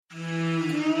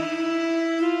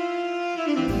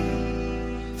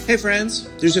Hey friends,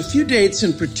 there's a few dates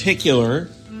in particular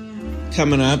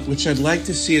coming up which I'd like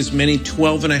to see as many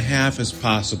 12 and a half as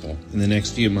possible in the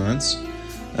next few months.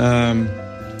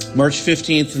 March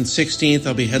 15th and 16th,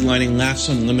 I'll be headlining Laughs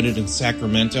Unlimited in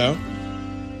Sacramento.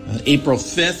 April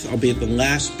 5th, I'll be at the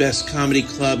Last Best Comedy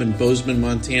Club in Bozeman,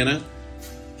 Montana.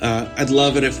 I'd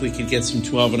love it if we could get some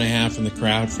 12 and a half in the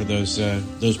crowd for those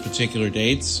particular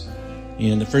dates.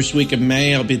 And the first week of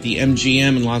May, I'll be at the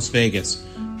MGM in Las Vegas.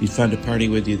 Be fun to party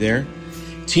with you there.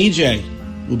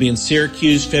 TJ will be in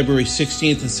Syracuse February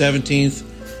 16th and 17th.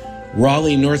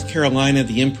 Raleigh, North Carolina,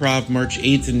 the Improv March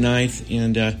 8th and 9th.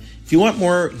 And if you want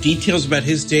more details about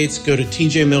his dates, go to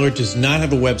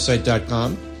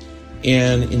tjmillerdoesnothaveawebsite.com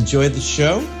and enjoy the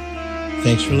show.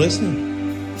 Thanks for listening.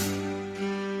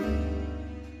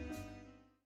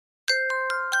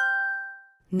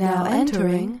 Now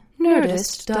entering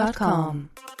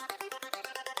Nerdist.com.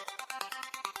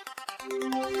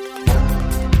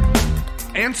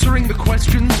 Answering the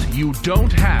questions you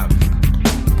don't have.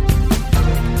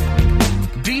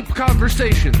 Deep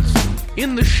conversations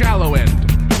in the shallow end.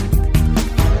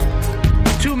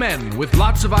 Two men with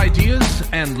lots of ideas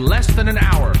and less than an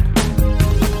hour.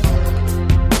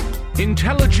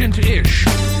 Intelligent-ish.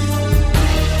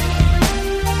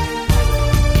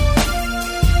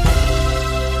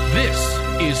 This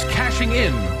is Cashing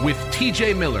In with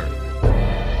TJ Miller.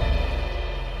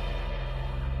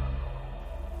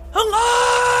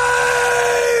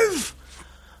 Alive!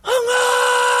 Alive!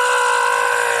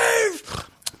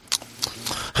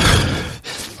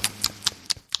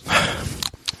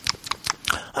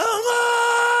 Alive!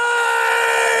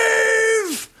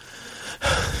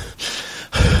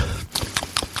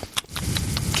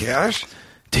 Cash?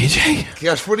 DJ?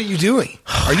 Cash, what are you doing?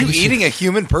 Are you eating a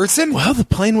human person? Well, the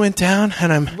plane went down,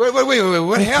 and I'm... Wait,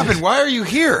 what happened? Why are you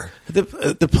here?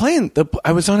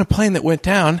 I was on a plane that went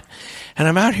down, and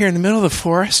I'm out here in the middle of the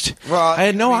forest. Well, I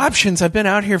had no options. I've been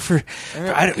out here for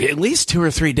at least 2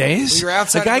 or 3 days. Well, you're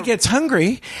outside the guy gets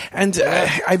hungry, and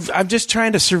I'm just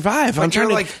trying to survive. I'm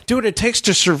trying to do what it takes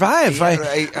to survive.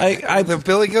 The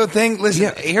Billy Goat thing?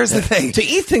 Listen, here's the thing. To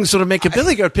eat things that'll make a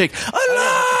Billy Goat pig.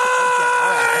 Alive!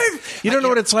 You don't know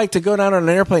what it's like to go down on an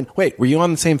airplane. Wait, were you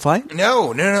on the same flight? No.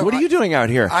 What are you doing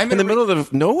out here? I'm in the middle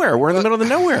of nowhere. We're in the middle of the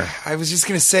nowhere. I was just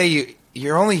going to say, you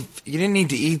didn't need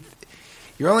to eat.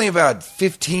 You're only about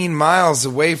 15 miles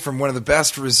away from one of the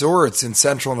best resorts in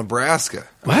central Nebraska.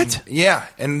 What? Yeah,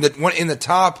 and in the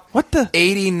top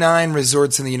 89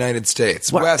 resorts in the United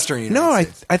States, Western United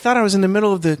States. I thought I was in the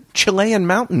middle of the Chilean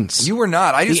mountains. You were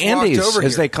not. I just walked Andes, over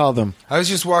as here. they call them. I was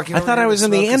just walking over I thought here I was to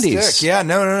in the smoke a Andes. stick. Yeah,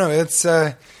 no. It's...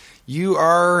 you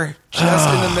are just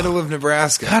in the middle of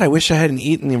Nebraska. God, I wish I hadn't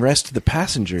eaten the rest of the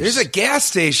passengers. There's a gas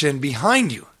station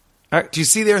behind you. Do you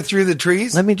see there through the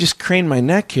trees? Let me just crane my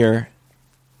neck here.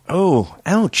 Oh,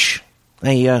 ouch.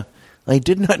 I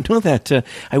did not know that.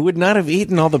 I would not have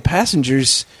eaten all the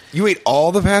passengers. You ate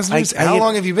all the passengers? How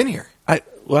long have you been here?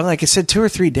 Well, like I said, 2 or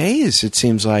 3 days, it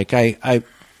seems like. The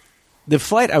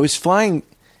flight I was flying...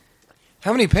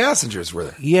 How many passengers were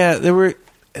there? Yeah, there were...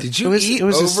 Did you eat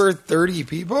over 30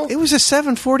 people? It was a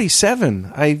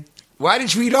 747. Why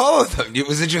did you eat all of them?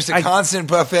 Was it just a constant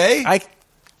buffet? I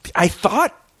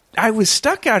thought I was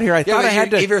stuck out here. I thought I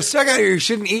had to... If you're stuck out here, you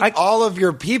shouldn't eat all of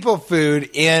your people food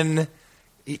in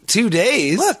 2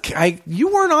 days. Look, you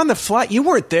weren't on the flight. You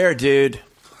weren't there, dude.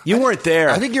 You weren't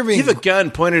there. I think you're being... You have a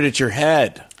gun pointed at your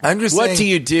head. I'm just saying...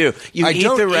 What do? You eat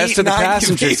the rest of the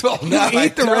passengers. No, you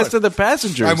eat the rest of the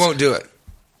passengers. I won't do it.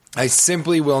 I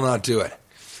simply will not do it.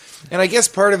 And I guess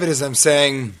part of it is I'm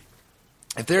saying,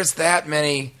 if there's that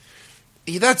many,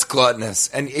 that's gluttonous.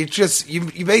 And it just,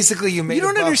 you basically, you made You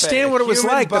don't understand what it was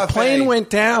like. The plane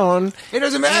went down. It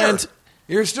doesn't matter.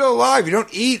 You're still alive. You don't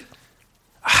eat.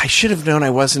 I should have known I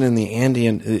wasn't in the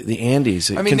Andes.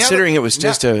 I mean, considering it was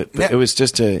just a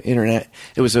internet.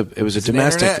 It was a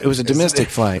domestic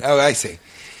flight. Oh, I see.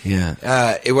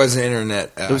 Yeah. It was an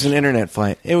internet. It was an internet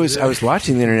flight. I was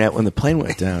watching the internet when the plane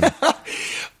went down.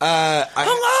 I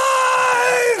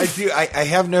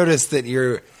have noticed that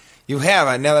you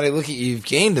have, now that I look at you, you've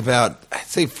gained about, I'd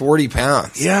say 40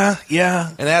 pounds. Yeah.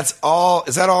 And that's all,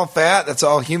 is that all fat? That's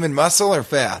all human muscle or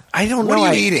fat? I don't know. What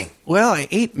are you eating? Well, I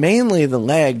ate mainly the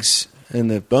legs and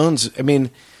the bones. I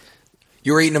mean...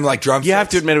 You were eating them like drumsticks? You have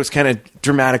to admit it was kind of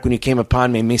dramatic when you came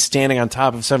upon me standing on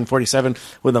top of 747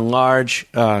 with a large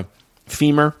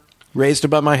femur raised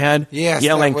above my head,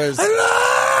 yelling, alive!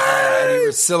 And you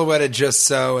were silhouetted just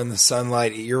so in the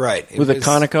sunlight. You're right. With a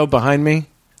Conoco behind me,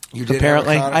 you did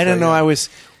apparently. Have a Conoco, I don't know. I was...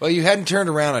 Well, you hadn't turned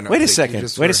around. Wait a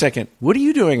second. What are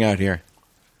you doing out here?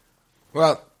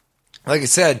 Well, like I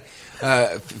said,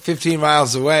 15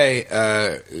 miles away.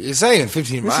 It's not even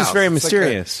 15 miles. This is very it's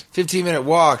mysterious. Like a 15-minute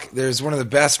walk. There's one of the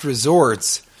best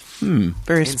resorts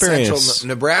very in central spurious.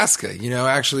 Nebraska.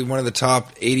 Actually one of the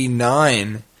top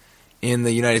 89 in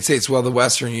the United States. Well, the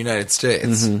western United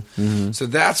States. So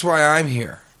that's why I'm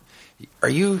here. Are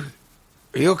you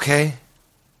okay?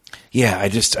 Yeah, I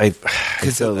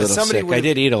feel a little sick. I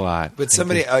did eat a lot. But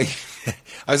somebody, I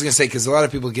was going to say, because a lot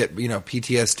of people get,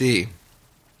 PTSD,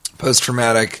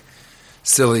 post-traumatic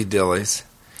silly dillies.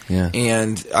 Yeah.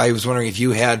 And I was wondering if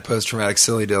you had post-traumatic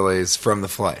silly dillies from the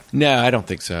flight. No, I don't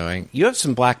think so. You have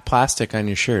some black plastic on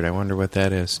your shirt. I wonder what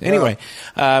that is. Anyway,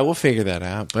 we'll figure that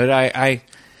out. But I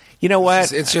you know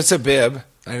what? It's just a bib.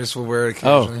 I just will wear it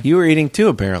occasionally. Oh, you were eating too,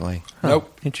 apparently. Huh.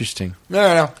 Nope. Interesting.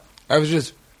 No. I was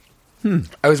just...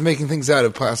 I was making things out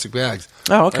of plastic bags.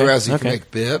 Oh, okay. Whereas you can make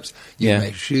bibs, you can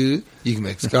make shoes, you can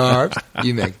make scarves,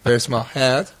 you can make very small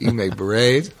hats, you can make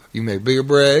berets, you can make bigger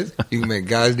berets, you can make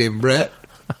guys named Brett.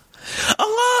 Alive!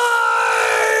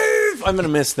 I'm going to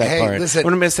miss that part. Listen, I'm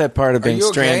going to miss that part of being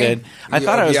stranded. Okay? I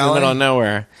thought I was in the middle of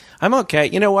nowhere. I'm okay.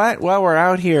 You know what? While we're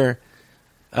out here,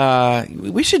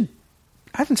 we should...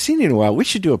 I haven't seen you in a while. We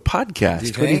should do a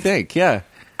podcast. What do you think? Yeah.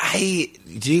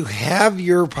 Do you have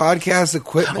your podcast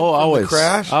equipment always. From the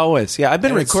crash? Always. Yeah, I've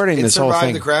been recording this whole thing. It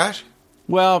survived the crash?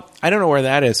 Well, I don't know where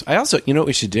that is. I also, you know what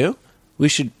we should do? We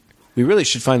really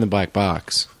should find the black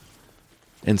box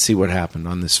and see what happened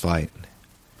on this flight.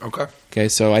 Okay,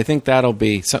 so I think that'll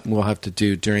be something we'll have to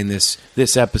do during this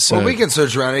episode. Well, we can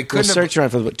search around it. We'll search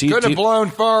around for the... Couldn't have blown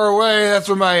far away. That's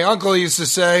what my uncle used to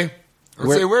say. I'd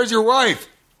say, where's your wife?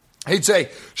 He'd say,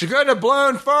 she couldn't have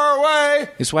blown far away.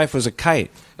 His wife was a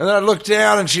kite. And then I'd look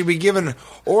down and she'd be giving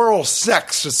oral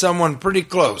sex to someone pretty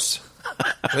close.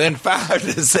 Within 5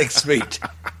 to 6 feet.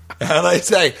 And I'd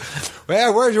say,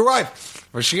 well, where's your wife?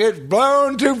 Well, she gets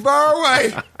blown too far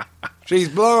away. She's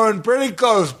blowing pretty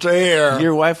close to here.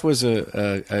 Your wife was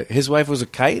his wife was a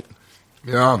kite?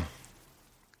 Yeah.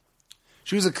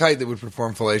 She was a kite that would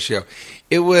perform fellatio.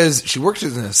 She worked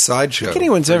in a sideshow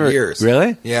for years.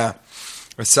 Really? Yeah.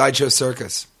 A sideshow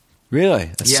circus.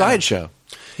 Really? A sideshow?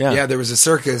 Yeah. Yeah, there was a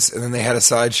circus, and then they had a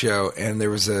sideshow, and there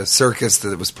was a circus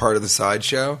that was part of the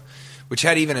sideshow, which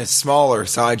had even a smaller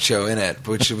sideshow in it,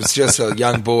 which was just a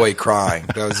young boy crying.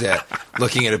 That was it.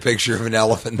 Looking at a picture of an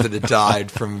elephant that had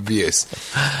died from abuse.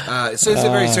 So it's a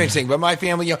very strange thing. But my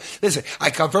family, listen,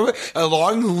 I come from a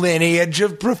long lineage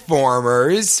of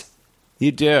performers.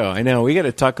 You do. I know. We got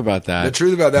to talk about that. The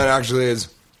truth about that actually is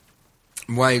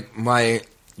my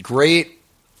great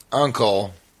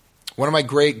uncle, one of my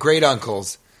great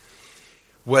uncles,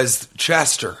 was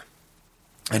Chester,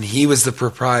 and he was the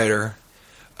proprietor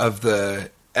of the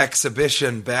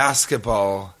exhibition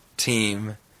basketball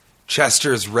team,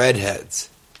 Chester's Redheads.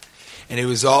 And it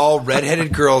was all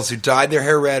redheaded girls who dyed their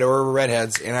hair red or were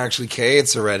redheads, and actually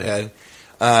Kate's a redhead.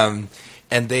 And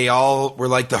they all were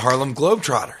like the Harlem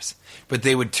Globetrotters. But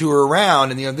they would tour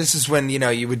around, and this is when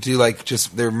you would do like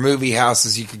just their movie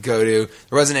houses you could go to.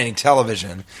 There wasn't any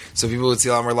television, so people would see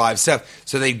a lot more live stuff.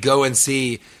 So they'd go and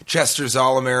see Chester's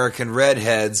All-American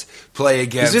Redheads play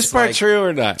against. Is this part true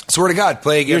or not? Swear to God,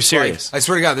 play against. You're serious? I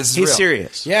swear to God, this is real. He's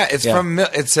serious. Yeah,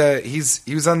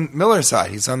 he was on Miller's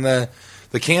side. He's on the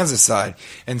Kansas side,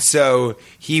 and so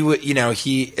he would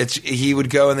he would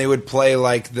go and they would play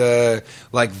like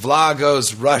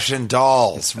Vlago's Russian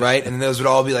dolls, right? And those would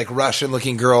all be like Russian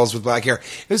looking girls with black hair.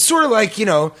 It was sort of like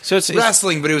so it's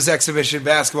wrestling, but it was exhibition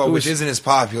basketball, which isn't as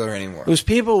popular anymore. It was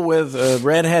people with a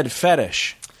redhead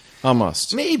fetish,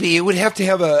 almost. Maybe it would have to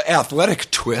have an athletic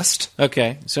twist.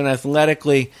 Okay, so an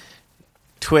athletically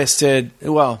twisted.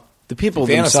 Well, the people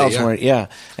themselves weren't. Yeah,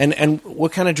 and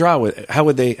what kind of draw? How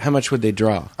much would they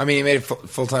draw? I mean, he made a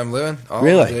full-time living.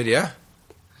 Really? Did, yeah.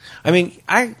 I mean,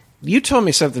 you told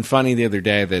me something funny the other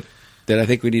day that I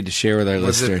think we need to share with our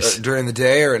listeners. Was it during the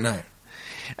day or at night?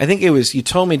 I think it was. You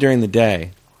told me during the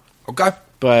day. Okay,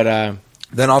 but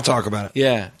then I'll talk about it.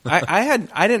 Yeah,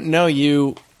 I didn't know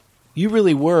you. You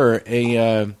really were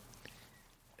a.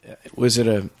 Was it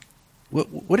a?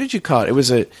 What did you call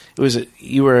it?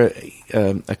 You were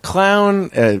a clown,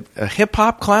 a hip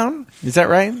hop clown. Is that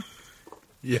right?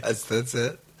 Yes, that's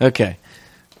it. Okay.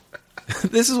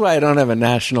 This is why I don't have a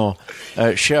national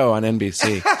show on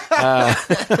NBC.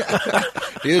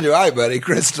 Neither do I, buddy.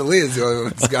 Chris D'Elia is the only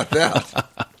one who's got that.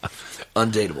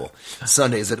 Undateable.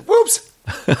 Sundays at Whoops.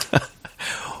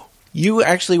 You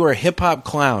actually were a hip hop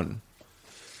clown.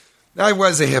 I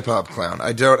was a hip-hop clown.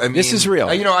 This is real.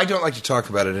 I don't like to talk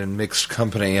about it in mixed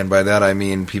company, and by that I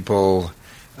mean people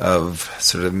of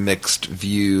sort of mixed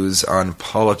views on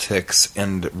politics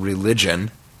and religion.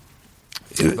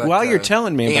 But, While you're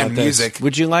telling me about and this, music.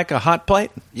 would you like a hot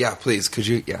plate? Yeah, please. Could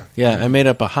you? Yeah. Yeah, I made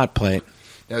up a hot plate.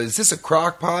 Now, is this a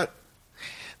crock pot?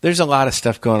 There's a lot of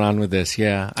stuff going on with this,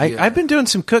 yeah. Yeah. I've been doing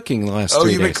some cooking the last 3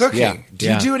 days. You've been cooking. Yeah.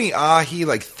 Do you do any ahi,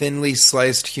 like thinly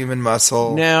sliced human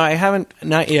muscle? No, I haven't,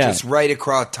 not yet. Just right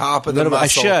across top of the Little bit- I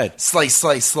muscle. should. Slice.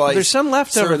 There's some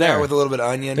left Serve over that there. with a little bit of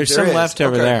onion. There's There some is. left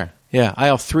over Okay. there. Yeah,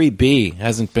 aisle 3B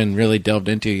hasn't been really delved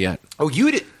into yet. Oh,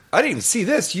 you did. I didn't even see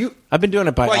this. I've been doing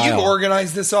it by Well, aisle. you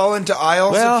organized this all into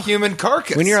aisles Well, of human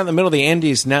carcass. When you're in the middle of the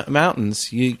Andes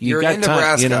mountains, You're got in time,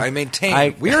 Nebraska. you know. I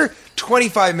maintain. We're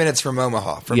 25 minutes from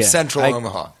Omaha, from Yeah, central I-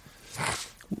 Omaha.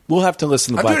 We'll have to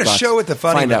listen to I'm Black doing a Box, show with the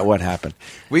Funny find Bone. out what happened.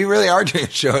 We really are doing a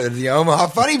show at the Omaha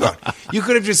Funny Bone. You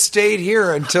could have just stayed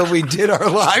here until we did our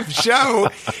live show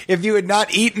if you had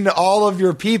not eaten all of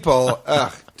your people.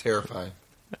 Ugh, terrifying.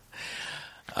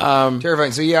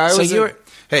 Terrifying. So yeah, I so was. you were-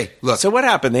 Hey, look. So what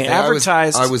happened? They Hey,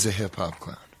 advertised. I was a hip hop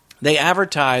clown. They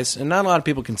advertised, and not a lot of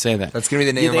people can say that. That's going to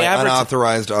be the name of They my adverti-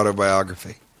 unauthorized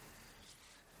autobiography.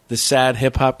 The sad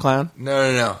hip hop clown.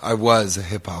 No. I was a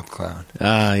hip hop clown.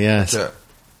 Ah, yes. So,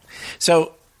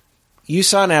 So you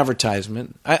saw an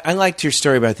advertisement. I liked your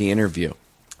story about the interview.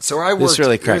 so I worked. This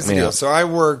really cracked here's the me deal. up. So I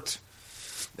worked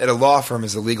at a law firm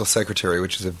as a legal secretary,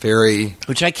 which is a very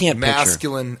Which I can't picture.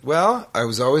 masculine. Well, I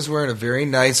was always wearing a very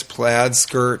nice plaid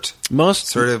skirt, Most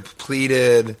sort of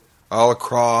pleated all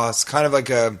across, kind of like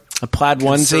a plaid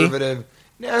onesie. conservative.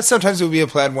 Yeah, sometimes it would be a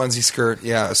plaid onesie skirt.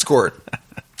 Yeah, a skirt.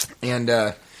 And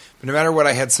but no matter what,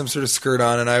 I had some sort of skirt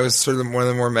on, and I was sort of one of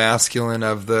the more masculine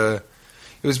of the.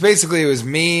 It was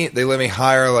me. They let me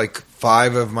hire like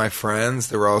 5 of my friends.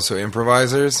 They were also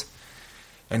improvisers.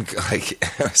 And like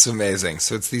it was amazing.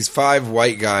 So it's these 5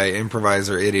 white guy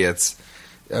improviser idiots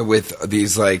with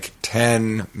these like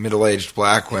 10 middle-aged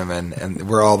black women, and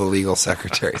we're all the legal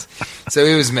secretaries. So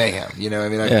it was mayhem. You know, I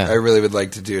mean, Yeah. I really would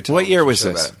like to do it. What year was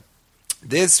show this? about it.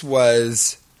 This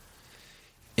was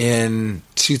in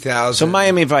 2000. So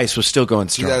Miami Vice was still going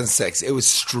strong. 2006. It was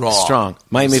strong. Strong.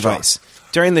 Miami Strong. Vice.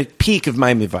 During the peak of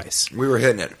Miami Vice. We were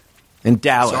hitting it. In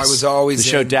Dallas. So I was always the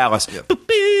show in- Dallas. Yep.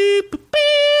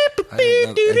 I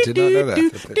did not know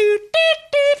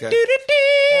that.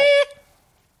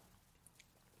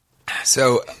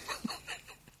 So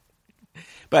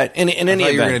But in I any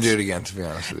thought you were going event. to do it again, to be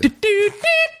honest with you.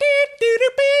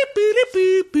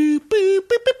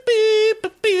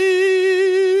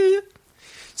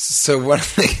 So one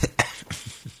of the.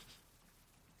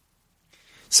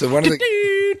 So one of the.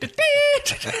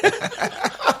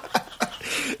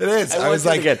 It is. I was to do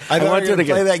it like, again. I I thought want we to were do it going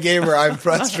to play again. that game where I'm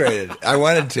frustrated. I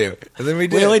wanted to, and then we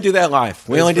did. We only do that live.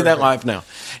 We It's only do that perfect. live now.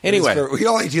 Anyway, we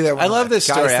only do that. I love this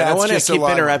Guys, story. I don't that's want to just a keep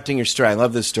lie. interrupting your story. I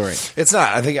love this story. It's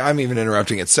not. I think I'm even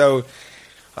interrupting it. So,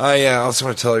 I also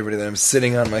want to tell everybody that I'm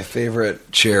sitting on my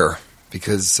favorite chair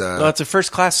because Well, it's a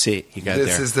first class seat you got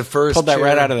this there. is the first. Pulled that chair.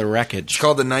 right out of the wreckage. It's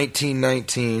called the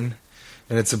 1919,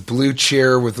 and it's a blue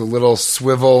chair with a little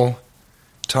swivel,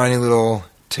 tiny little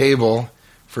table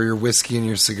for your whiskey and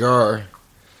your cigar.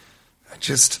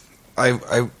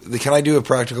 Can I do a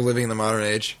practical living in the modern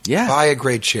age? Yeah. Buy a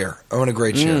great chair. Own a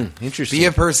great chair. Interesting. Be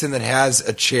a person that has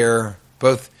a chair.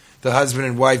 Both the husband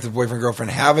and wife, the boyfriend,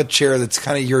 girlfriend, have a chair that's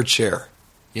kind of your chair.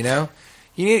 You know?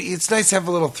 It's nice to have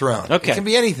a little throne. Okay. It can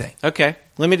be anything. Okay,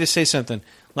 let me just say something.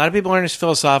 A lot of people aren't as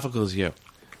philosophical as you.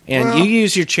 And Well- you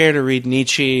use your chair to read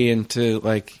Nietzsche and to,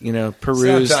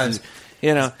 peruse. Sometimes.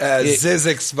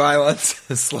 Zizek's violence,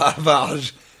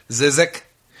 Slavoj Zizek.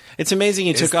 It's amazing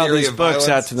you His took all theory these of books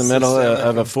violence out to the middle system.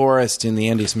 of a forest in the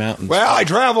Andes Mountains. Well, I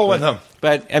travel with him.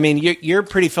 But, I mean, you're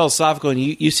pretty philosophical, and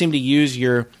you seem to use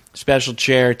your special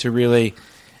chair to really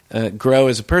grow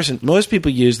as a person. Most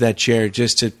people use that chair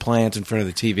just to plant in front of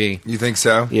the TV. You think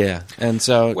so? Yeah, and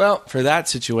so Well- for that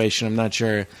situation, I'm not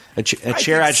sure a chair think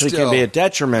actually still- can be a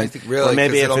detriment, I think really, or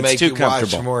maybe 'cause if it'll it's make too you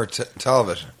comfortable. watch more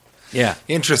television. Yeah.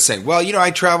 Interesting. Well,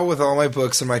 I travel with all my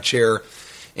books in my chair,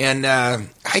 and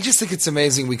I just think it's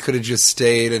amazing we could have just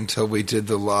stayed until we did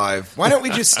the live. Why don't we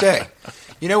just stay?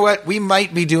 You know what? We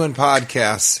might be doing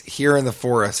podcasts here in the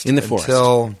forest. In the forest.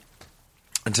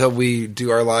 Until we do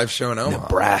our live show in Omaha.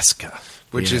 Nebraska.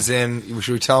 Which Yeah. is in,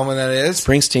 should we tell them when that is?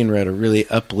 Springsteen wrote a really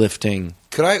uplifting.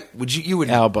 Could I? Would you? You would.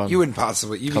 Album You wouldn't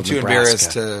possibly. You'd be called too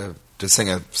Nebraska. embarrassed to sing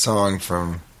a song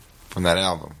from that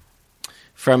album.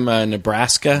 From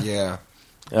Nebraska, Yeah,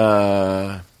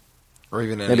 or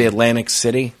even maybe Atlantic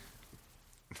City.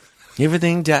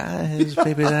 Everything dies,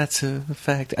 baby, that's a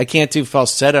fact. I can't do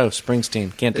falsetto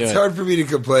Springsteen. Can't do It's it. hard for me to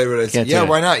complain when I say, Can't do "Yeah, it.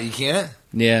 why not? You can't.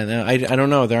 Yeah, no, I don't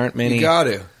know. There aren't many You got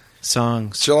to."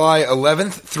 songs. July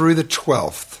 11th through the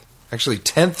 12th. Actually,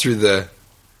 10th through the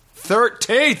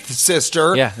 13th,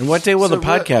 sister. Yeah, and what day will So the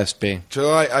podcast be?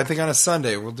 July, I think on a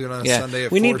Sunday. We'll do it on a Sunday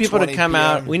at we need people to 4:20 come PM.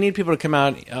 out. We need people to come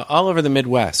out all over the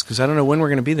Midwest because I don't know when we're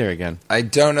going to be there again. I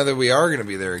don't know that we are going to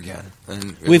be there again.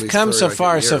 And at We've least come for so like a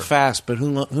far so year. fast, but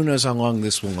who knows how long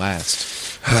this will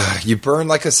last? You burn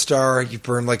like a star, you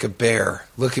burn like a bear.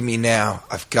 Look at me now.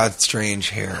 I've got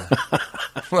strange hair.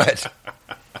 What?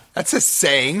 That's a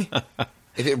saying.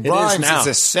 If it rhymes, now. it's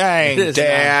a saying, It is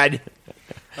Dad.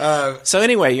 So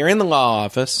anyway, you're in the law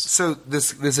office. So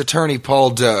this attorney,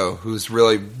 Paul Doe, who's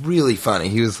really, really funny.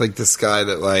 He was like this guy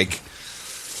that like,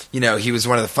 he was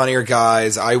one of the funnier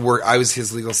guys. I was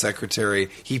his legal secretary.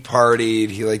 He partied.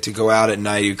 He liked to go out at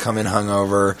night. He'd come in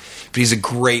hungover. But he's a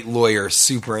great lawyer,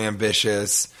 super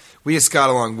ambitious. We just got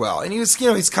along well. And he was,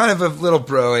 he's kind of a little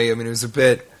bro-y. I mean, it was a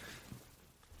bit,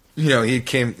 he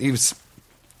was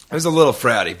a little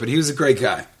fratty, but he was a great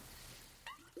guy.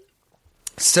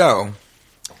 So,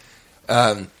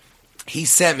 he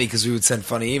sent me, because we would send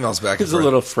funny emails back and He's a forth.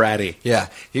 little fratty. Yeah,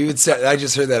 he would say, I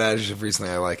just heard that adjective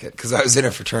recently. I like it because I was in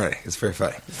a fraternity. It's very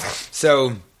funny.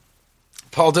 So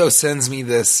Paul Doe sends me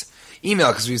this email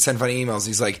because we would send funny emails.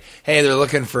 He's like, "Hey, they're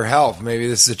looking for help. Maybe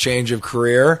this is a change of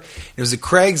career." It was a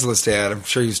Craigslist ad. I'm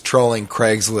sure he was trolling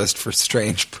Craigslist for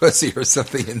strange pussy or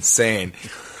something insane.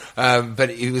 But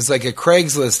it was like a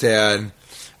Craigslist ad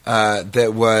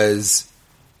that was,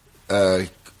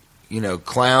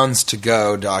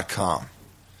 clownstogo.com.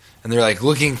 And they're like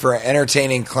looking for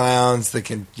entertaining clowns that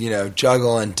can,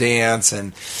 juggle and dance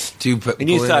and do And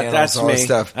you balloon thought, animals that's and all this me.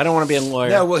 stuff. I don't want to be a lawyer.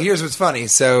 No, well, here's what's funny.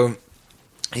 So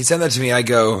he sent that to me. I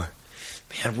go,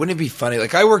 man, wouldn't it be funny?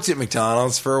 Like, I worked at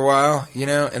McDonald's for a while,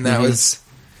 and that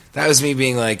was me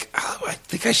being like, oh, I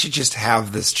think I should just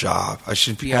have this job. I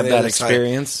should be Have on the that other side.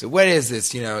 experience. What is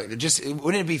this?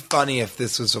 Wouldn't it be funny if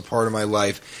this was a part of my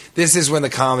life? This is when the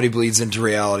comedy bleeds into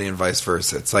reality and vice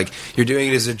versa. It's like you're doing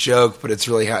it as a joke, but it's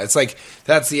really high. It's like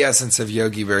that's the essence of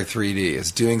Yogi Bear 3D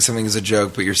is doing something as a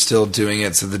joke, but you're still doing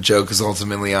it. So the joke is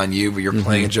ultimately on you, but you're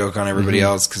playing a joke on everybody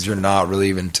else because you're not really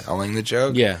even telling the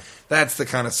joke. Yeah. That's the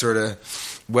kind of sort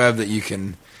of web that you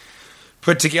can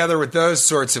put together with those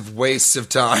sorts of wastes of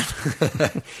time.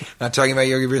 Not talking about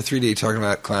Yogi Bear 3D, talking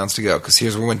about Clowns to Go, because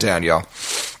here's what went down, y'all.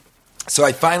 So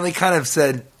I finally kind of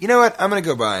said, you know what, I'm going to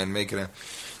go by and make it a...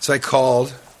 So I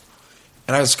called,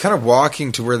 and I was kind of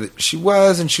walking to where she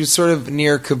was, and she was sort of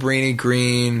near Cabrini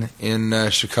Green in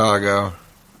Chicago,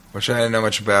 which I didn't know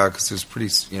much about because it was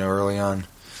pretty, early on.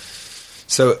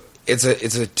 So it's a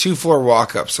 2-floor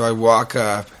walk up. So I walk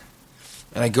up,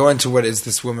 and I go into what is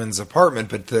this woman's apartment,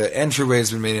 but the entryway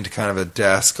has been made into kind of a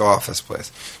desk office place.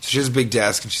 So she has a big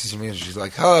desk, and she sees me, and she's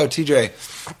like, "Hello, TJ."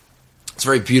 It's a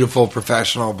very beautiful,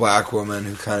 professional black woman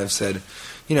who kind of said,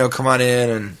 come on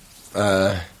in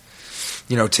and,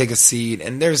 take a seat.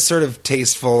 And there's sort of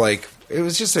tasteful, like, it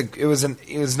was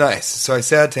nice. So I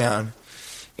sat down,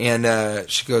 and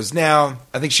she goes, now,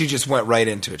 I think she just went right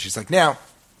into it. She's like, now,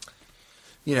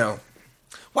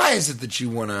 why is it that you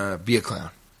want to be a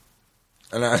clown?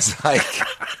 And I was like,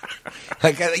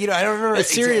 I don't remember. A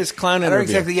serious clown I don't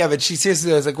interview. exactly, yeah, but she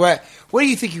seriously was like, what do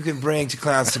you think you can bring to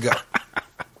Clowns to Go?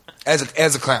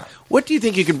 As a clown. What do you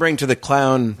think you can bring to the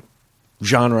clown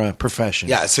genre profession?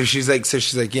 Yeah, so she's like,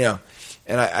 and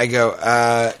I go,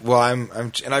 well, I'm,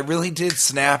 and I really did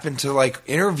snap into like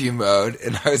interview mode,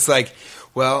 and I was like,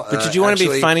 well, But did you want to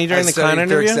be funny during the clown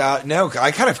interview? No,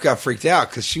 I kind of got freaked out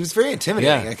because she was very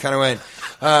intimidating. Yeah. I kind of went,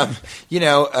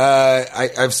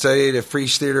 I've studied at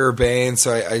Frisch Theater Urbane,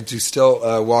 so I do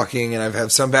still walking, and I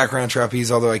have some background trapeze,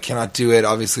 although I cannot do it.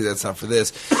 Obviously, that's not for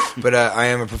this. But I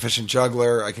am a proficient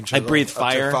juggler. I can juggle breathe up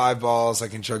fire. to 5 balls. I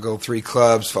can juggle 3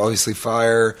 clubs, obviously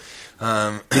fire.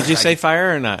 Did you say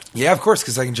fire or not? Yeah, of course,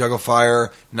 because I can juggle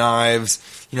fire, knives,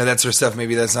 that sort of stuff.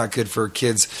 Maybe that's not good for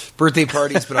kids' birthday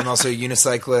parties, but I'm also a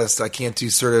unicyclist. I can't do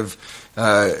sort of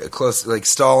close, like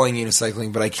stalling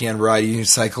unicycling, but I can ride a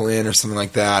unicycle in or something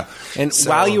like that. And So-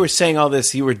 while you were saying all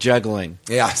this, you were juggling.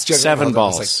 yeah, I was juggling 7 all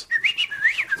balls. that. It's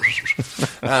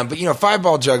like- but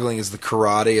 5-ball juggling is the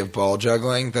karate of ball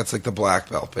juggling. That's like the black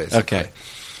belt, basically. Okay.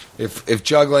 If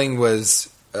juggling was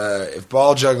if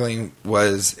ball juggling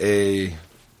was a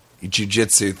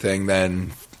jiu-jitsu thing,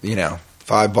 then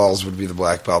 5 balls would be the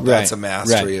black belt. Right, That's a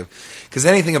mastery right. of, because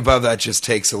anything above that just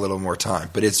takes a little more time.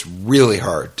 But it's really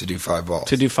hard to do 5 balls.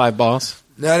 To do 5 balls?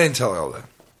 No, I didn't tell her all that.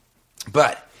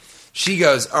 But she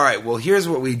goes, all right, well, here's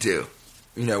what we do.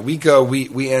 We go,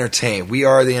 we entertain. We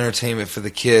are the entertainment for the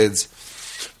kids'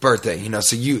 birthday.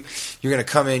 So you're going to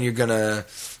come in, you're going to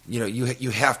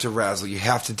you have to razzle, you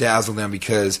have to dazzle them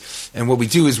and what we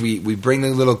do is we bring the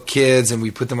little kids and we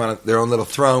put them on their own little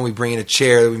throne. We bring in a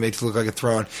chair that we make to look like a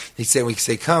throne. We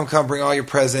say, come, bring all your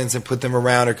presents and put them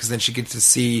around her because then she gets to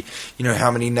see, how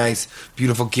many nice,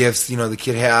 beautiful gifts, the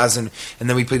kid has. And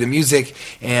then we play the music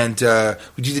and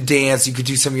we do the dance. You could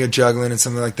do some of your juggling and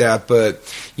something like that. But,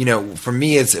 for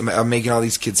me, I'm making all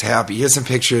these kids happy. Here's some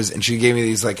pictures. And she gave me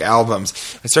these like albums.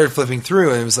 I started flipping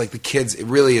through and it was like the kids, it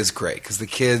really is great because the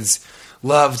kids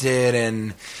loved it,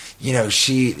 and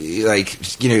she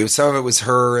some of it was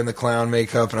her in the clown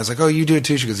makeup, and I was like, "Oh, you do it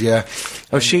too?" She goes, "Yeah."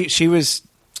 Oh, she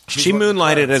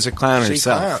moonlighted as a clown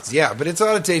herself. Clowns. Yeah, but it's a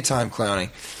lot of daytime clowning.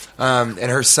 And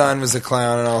her son was a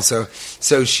clown, and also,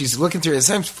 so she's looking through.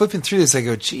 As I'm flipping through this, I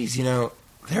go, "Geez, there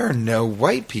are no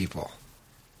white people."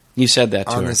 You said that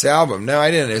to on her. This album. No,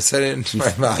 I didn't. I said it in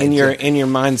my mind. In your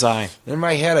mind's eye. In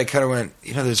my head, I kind of went,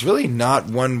 there's really not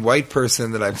one white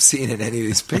person that I've seen in any of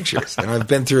these pictures. And I've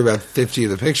been through about 50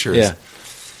 of the pictures. Yeah.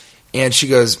 And she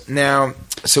goes, now,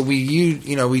 so we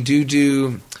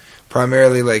do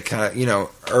primarily like kind of,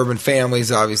 urban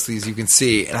families, obviously, as you can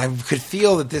see. And I could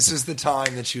feel that this was the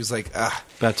time that she was like,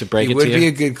 about to break it to you. He would be you?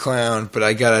 a good clown, but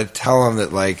I got to tell him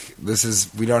that, like,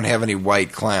 we don't have any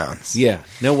white clowns. Yeah,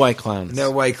 no white clowns.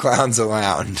 No white clowns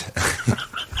allowed.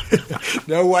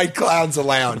 No white clowns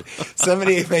allowed.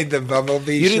 Somebody made the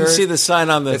Bumblebee You didn't shirt. see the sign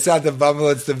on the... It's not the Bumble,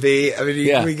 it's the bee. I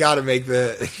mean, we got to make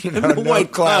the... no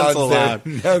white clowns allowed.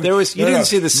 You didn't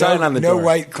see the sign on the door. No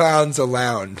white clowns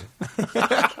allowed.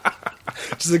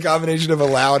 Just a combination of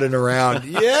allowed and around.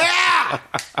 Yeah!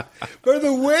 For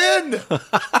the win!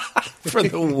 For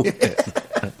the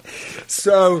win.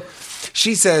 So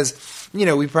she says,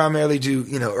 we primarily do,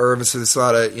 urban, so there's a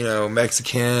lot of,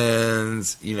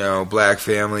 Mexicans, black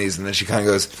families, and then she kind of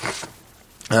goes,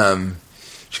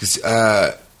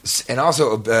 and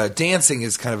also dancing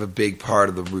is kind of a big part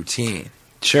of the routine.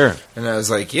 Sure. And I was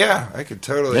like, yeah, I could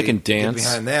totally I can dance. get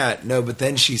behind that. No, but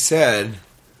then she said,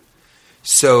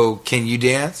 so can you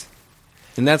dance?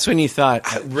 And that's when you thought...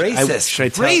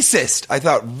 Racist. Racist. I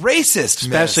thought racist,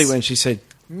 especially miss. when she said...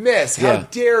 Miss, how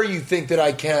dare you think that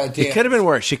I can't dance? It could have been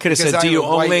worse. She could have said, do you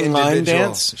only line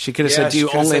dance? She could have said, do you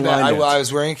only line dance? I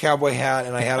was wearing a cowboy hat,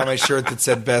 and I had on my shirt that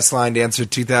said Best Line Dancer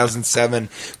 2007,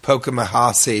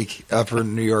 Pocahontas, Upper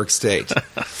New York State.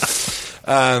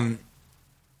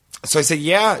 So I said,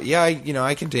 yeah,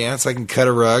 I can dance. I can cut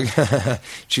a rug.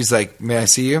 She's like, may I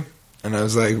see you? And I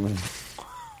was like,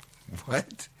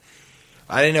 what?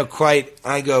 I didn't know quite.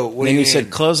 I go, what do you mean? And you said,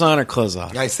 clothes on or clothes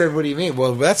off? I said, what do you mean?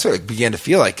 Well, that's what it began to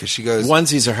feel like, because she goes...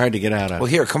 Onesies are hard to get out of. Well,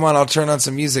 here, come on, I'll turn on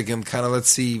some music and kind of let's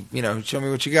see, show me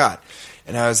what you got.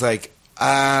 And I was like,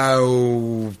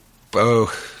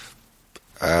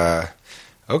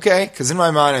 okay. Because in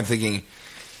my mind, I'm thinking...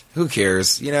 Who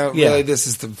cares? Really, this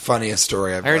is the funniest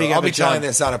story I've heard. I'll be telling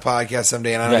this on a podcast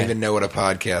someday, and I don't even know what a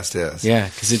podcast is. Yeah,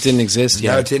 because it didn't exist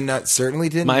yet. No, it did not. Certainly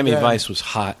didn't. Miami Vice was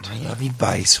hot. Miami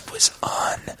Vice was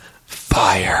on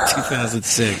fire.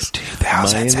 2006.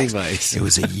 Miami Vice. It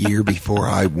was a year before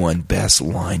I won Best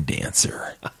Line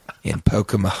Dancer in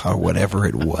Pocahontas, or whatever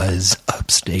it was,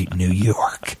 upstate New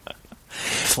York.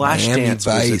 Flashdance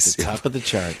was at the top of the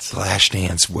charts.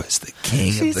 Flashdance was the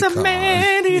king of the con.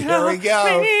 There we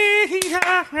go.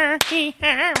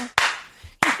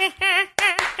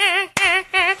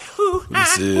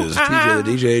 This is TJ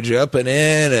the DJ jumping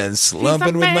in and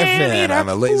slumping with my fin. I'm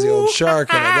a lazy old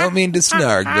shark, and I don't mean to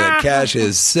snark, but Cash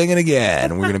is singing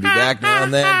again. We're going to be back now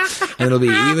and then, and it'll be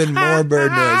even more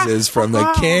bird noises from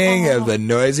the king of the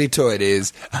noisy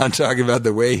toities. I'm talking about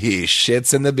the way he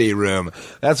shits in the B room.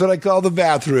 That's what I call the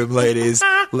bathroom, ladies.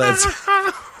 Let's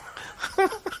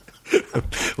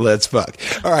fuck.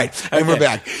 All right, and we're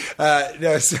back.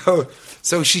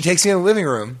 So she takes me in the living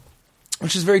room,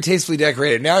 which is very tastefully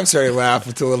decorated. Now I'm starting to laugh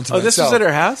with a little to myself. This was at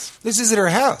her house? This is at her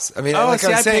house. I mean, I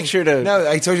pictured a... No,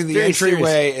 I told you the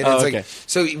entryway. And it's like,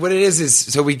 so what it is,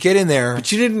 so we get in there.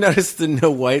 But you didn't notice the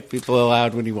no white people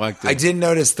allowed when you walked in. I did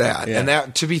notice that. Yeah. And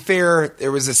that, to be fair,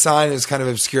 there was a sign that was kind of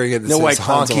obscuring it that no says, white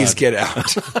honkies get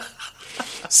out.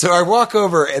 So I walk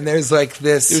over, and there's like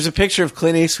this... There was a picture of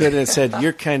Clint Eastwood, and it said,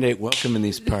 you're kind of welcome in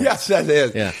these parts. Yes, that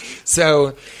is. Yeah.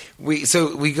 So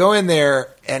we go in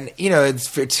there, and,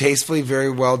 it's tastefully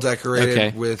very well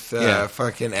decorated with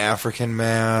fucking African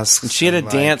masks. And she had a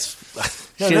dance...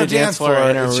 She had a dance floor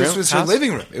in her room? It just was her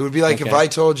living room. It would be like if I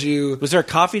told you... Was there a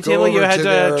coffee table you had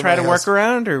to try to work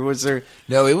around, or was there...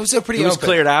 No, it was a pretty open. It was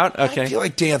cleared out? Okay. I feel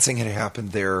like dancing had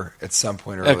happened there at some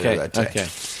point earlier that day. Okay.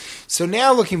 So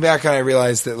now looking back on it, I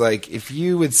realized that, like, if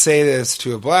you would say this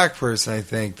to a black person, I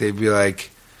think they'd be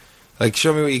like,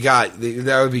 show me what you got.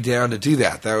 That would be down to do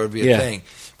that. That would be a thing.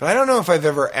 But I don't know if I've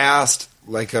ever asked,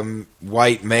 like a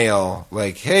white male,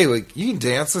 like, hey, like you can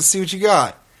dance. Let's see what you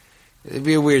got. It'd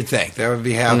be a weird thing that would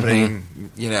be happening.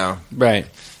 You know, Right.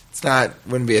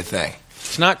 Wouldn't be a thing.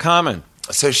 It's not common.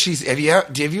 So have you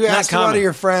asked a lot common. of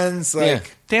your friends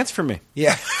like Dance for me.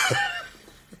 yeah.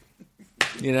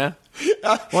 You know?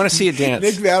 I want to see you dance.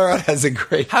 Nick Vatterott has a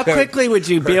great How joke. quickly would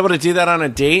you be able to do that on a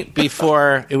date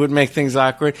before it would make things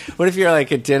awkward? What if you're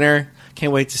like at dinner?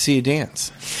 Can't wait to see you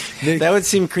dance. That would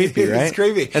seem creepy, right? It's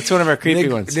creepy. That's one of our creepy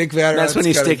ones. Nick Vatterott's That's when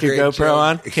you got a stick your great GoPro joke.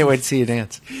 on. Can't wait to see you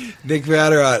dance. Nick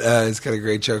Vatterott has got a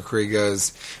great joke where he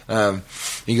goes, will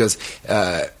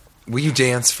you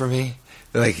dance for me?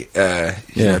 Like,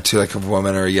 you know, to like a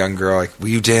woman or a young girl, like, will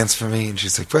you dance for me? And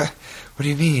she's like, what do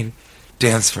you mean,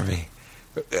 dance for me?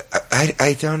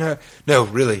 I don't know. No,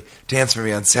 really, dance for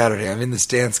me on Saturday. I'm in this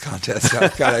dance contest.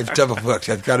 I've double booked.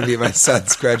 I've got to be at my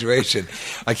son's graduation.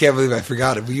 I can't believe I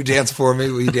forgot it. Will you dance for me?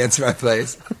 Will you dance in my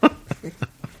place?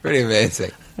 Pretty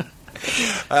amazing.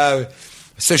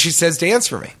 So she says, dance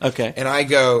for me. Okay. And I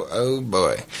go, oh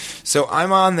boy. So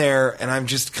I'm on there and I'm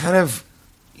just kind of,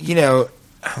 you know,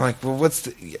 I'm like, well,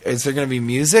 is there going to be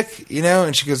music? You know?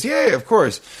 And she goes, yeah, of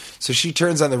course. So she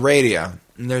turns on the radio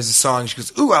and there's a song. She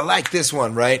goes, ooh, I like this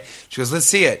one, right? She goes, let's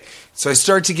see it. So I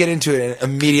start to get into it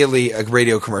and immediately a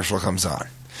radio commercial comes on.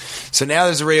 So now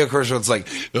there's a radio commercial. It's like,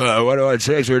 what do I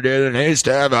say for dinner? Next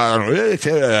time on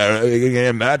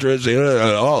mattress,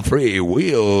 all three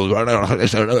wheels.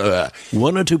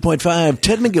 102.5,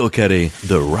 Ted McGillicuddy,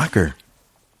 the rocker.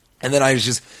 And then I'm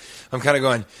kind of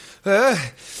going, so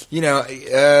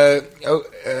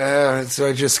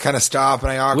I just kind of stop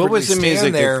and I awkwardly What was the stand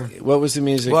music? there. What was the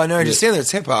music? Well, no, I just stand there.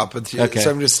 It's hip hop, but Okay. so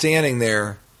I'm just standing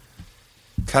there,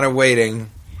 kind of waiting.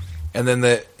 And then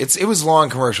it was long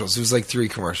commercials. It was like 3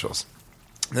 commercials.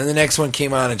 And then the next one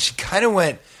came on, and she kind of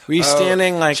went. Were you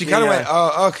standing like? She kind of went,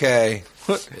 oh, okay.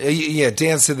 Yeah,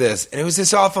 dance to this. And it was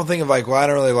this awful thing of like, well, I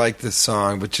don't really like this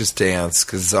song, but just dance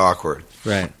because it's awkward.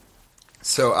 Right.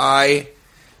 So I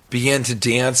began to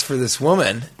dance for this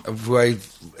woman who I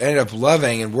ended up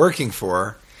loving and working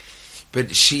for. But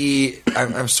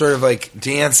I'm sort of like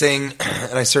dancing,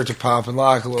 and I start to pop and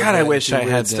lock a little God, bit. I wish do I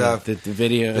weird had stuff. the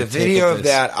video. The video of this.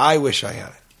 that, I wish I had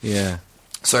it. Yeah.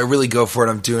 So I really go for it.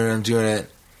 I'm doing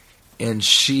it. And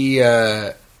she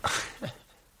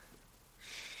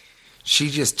she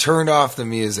just turned off the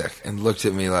music and looked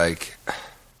at me like,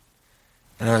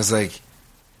 and I was like,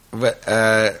 "But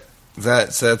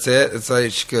that's it." It's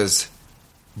like she goes,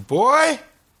 "Boy,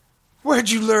 where'd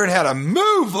you learn how to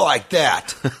move like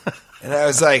that?" And I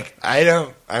was like, I don't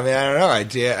know.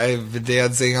 I've been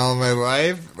dancing all my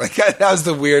life. Like, that was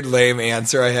the weird, lame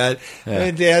answer I had. Yeah. I've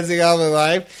been dancing all my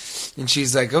life. And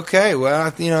she's like, okay, well,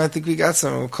 I think we got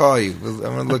some. We'll call you. I'm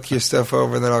going to look your stuff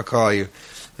over, and then I'll call you.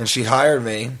 And she hired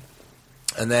me.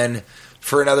 And then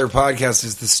for another podcast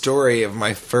is the story of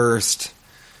my first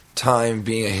time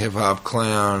being a hip-hop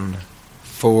clown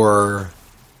for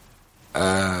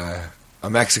a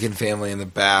Mexican family in the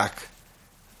back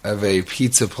of a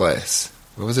pizza place.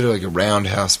 What was it, like a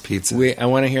Roundhouse Pizza? I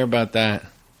want to hear about that.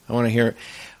 I want to hear.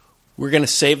 We're going to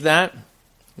save that.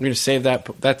 We're going to save that.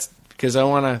 That's because I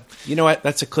want to. You know what?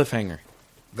 That's a cliffhanger.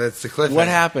 That's the cliffhanger. What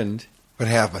happened What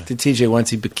happened? to TJ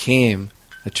once he became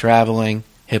a traveling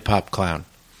hip hop clown?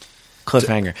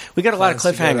 Cliffhanger. We got a lot of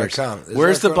cliffhangers. ClownCigар.com.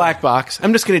 Where's the black box?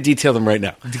 I'm just going to detail them right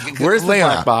now. Where's the Lay 'em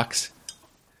black out. box?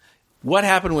 What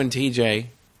happened when TJ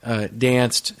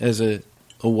danced as a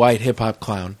white hip hop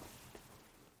clown?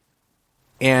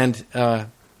 And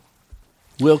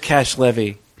will Cash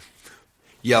Levy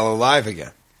Yellow Live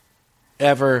again.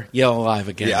 ever yell alive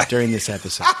again Yeah. during this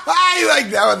episode? I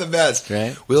like that one the best.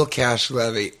 Right? Will Cash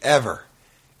Levy ever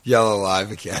yell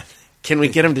alive again? Can we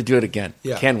get him to do it again?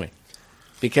 Yeah. Can we?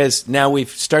 Because now we've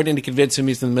started to convince him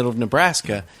he's in the middle of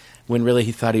Nebraska when really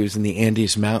he thought he was in the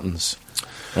Andes Mountains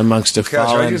amongst a Gosh,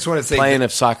 fallen I just want to say, plane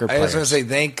of soccer I players. just want to say,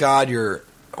 thank God you're.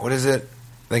 What is it?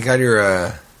 Thank God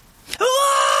you're.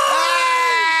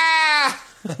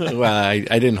 Well, I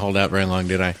didn't hold out very long,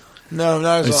 did I? No,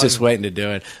 not I as was long. just waiting to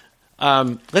do it.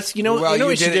 Let's. You know Well, what you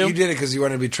we should did do. it. You did it because you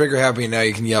wanted to be trigger happy, and now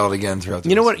you can yell it again throughout the.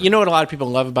 You know rest what? You know what a lot of people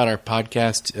love about our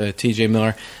podcast, TJ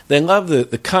Miller. They love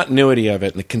the continuity of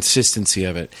it and the consistency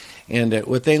of it. And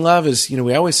what they love is,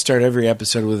 we always start every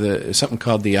episode with something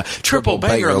called the Triple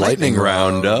Banger Lightning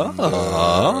Round. Back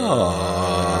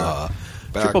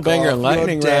Triple Banger off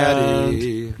Lightning your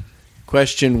daddy. Round.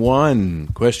 Question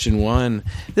one.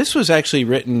 This was actually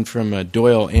written from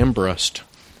Doyle Ambrust,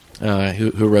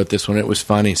 who wrote this one. It was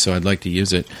funny, so I'd like to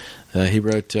use it. He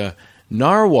wrote,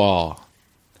 Narwhal,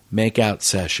 makeout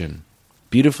session.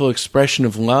 Beautiful expression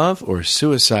of love or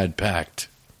suicide pact?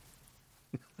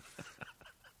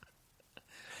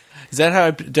 Is that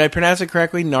how did I pronounce it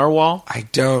correctly? Narwhal. I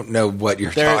don't know what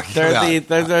you're talking about.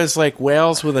 They're those like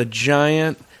whales with a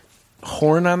giant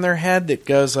horn on their head that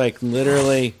goes like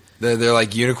literally. They're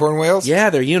like unicorn whales? Yeah,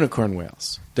 they're unicorn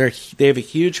whales. They have a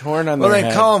huge horn on their head. Well,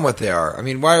 then call them what they are. I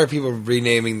mean, why are people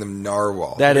renaming them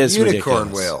narwhal? That is unicorn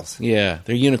ridiculous. whales. Yeah,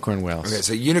 they're unicorn whales. Okay,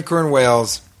 so unicorn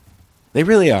whales. They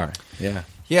really are. Yeah.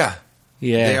 Yeah.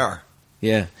 Yeah. They are.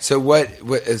 Yeah. So what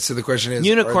so the question is,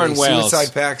 unicorn are they whales.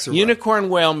 suicide pacts or unicorn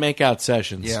whale makeout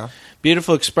sessions. Yeah.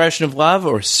 Beautiful expression of love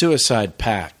or suicide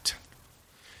pact?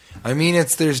 I mean,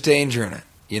 there's danger in it,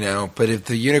 you know, but if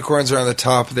the unicorns are on the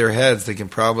top of their heads, they can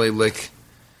probably lick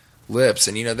lips.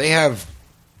 And, you know, they have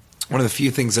one of the few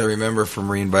things I remember from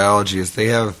marine biology is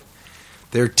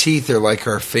their teeth are like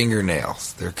our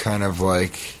fingernails. They're kind of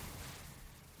like,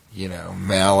 you know,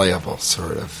 malleable,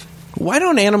 sort of. Why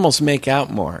don't animals make out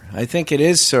more? I think it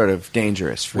is sort of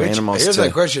dangerous for animals here's to, my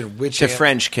question. to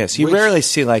French kiss. You rarely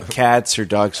see like cats or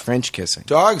dogs French kissing.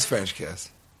 Dogs French kiss.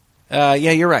 Yeah,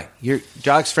 you're right.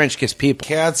 Dogs French kiss people.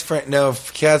 Cats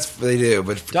they do,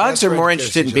 but dogs are more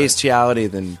interested in bestiality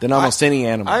than almost any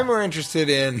animal. I'm more interested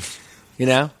in, you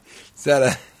know, is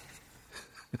that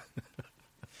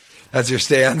that's your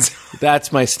stance?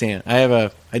 That's my stand. I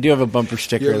do have a bumper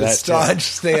sticker. You have of that a staunch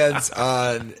stance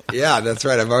on. Yeah, that's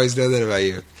right. I've always known that about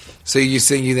you. So you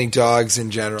think dogs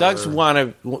in general? Dogs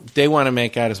want to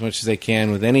make out as much as they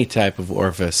can with any type of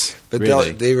orifice. But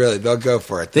really. they'll go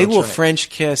for it. They will French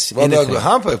kiss. Well, anything. they'll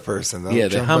hump a person. Yeah,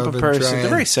 they hump a person. They're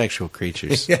very sexual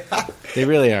creatures. Yeah. They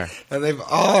really are. And they've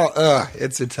all.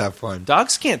 It's a tough one.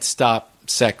 Dogs can't stop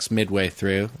sex midway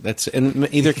through.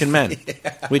 And either can men.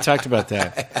 Yeah. We talked about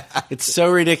that. It's so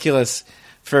ridiculous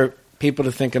for people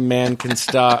to think a man can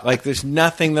stop. Like, there's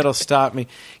nothing that'll stop me.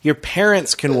 Your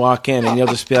parents can walk in and you'll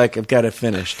just be like, I've got to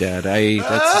finish, Dad.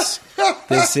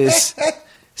 This is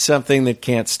something that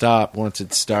can't stop once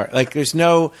it starts. Like, there's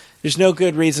no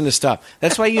good reason to stop.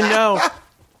 That's why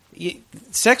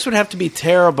sex would have to be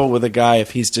terrible with a guy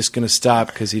if he's just going to stop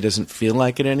because he doesn't feel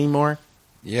like it anymore.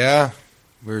 Yeah,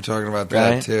 we were talking about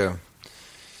that too.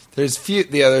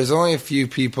 There's only a few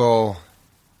people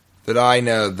that I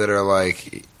know that are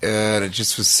like, and it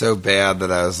just was so bad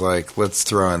that I was like, let's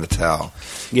throw in the towel.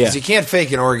 Yeah. Because you can't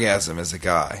fake an orgasm as a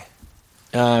guy.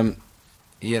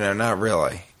 You know, not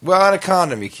really. Well, on a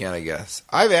condom you can, I guess.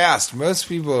 I've asked most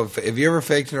people, have you ever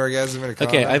faked an orgasm in a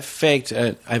condom? Okay, I've faked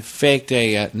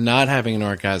a not having an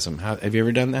orgasm. Have you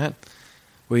ever done that?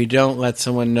 Where you don't let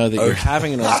someone know that you're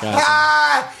having an orgasm,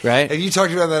 right? Have you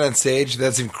talked about that on stage?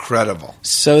 That's incredible.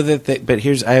 So that but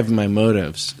I have my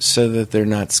motives, so that they're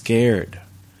not scared.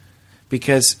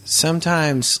 Because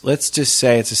sometimes, let's just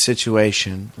say it's a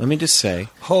situation. Let me just say.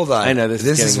 Hold on. I know this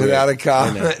is without a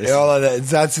condom.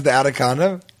 That's without a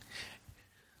condom?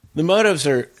 The motives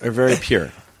are very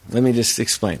pure. Let me just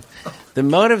explain. The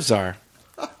motives are,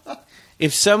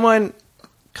 if someone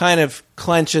kind of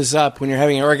clenches up when you're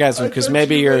having an orgasm because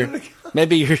maybe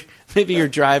you're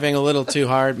driving a little too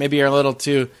hard, maybe you're a little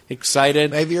too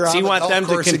excited. Maybe you're so you want them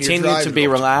to continue to be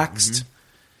relaxed. Mm-hmm.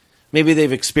 Maybe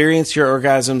they've experienced your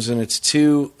orgasms and it's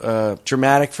too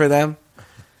dramatic for them.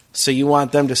 So you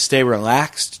want them to stay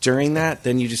relaxed during that.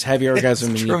 Then you just have your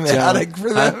orgasm. It's and dramatic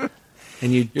for them.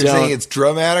 And you're saying it's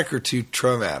dramatic or too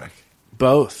traumatic?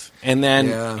 Both. And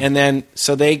then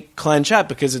so they clench up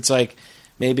because it's like,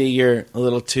 maybe you're a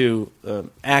little too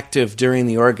active during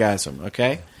the orgasm,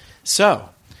 okay? So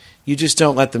you just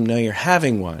don't let them know you're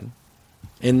having one.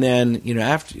 And then,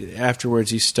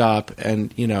 afterwards you stop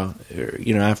and,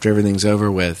 after everything's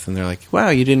over with, and they're like, wow,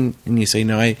 you didn't, and you say,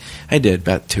 no, I did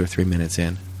about 2 or 3 minutes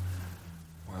in.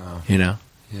 Wow. Yeah.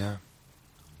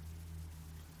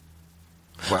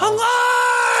 Wow.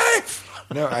 Alive!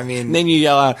 No, I mean... And then you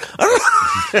yell out,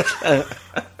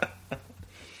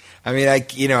 I mean,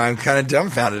 I'm kind of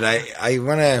dumbfounded. I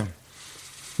want to...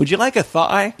 Would you like a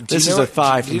thigh? This is a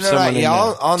thigh from someone in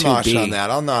I'll nosh 2B. on that.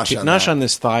 I'll nosh on Nosh that. on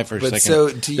this thigh for a second. So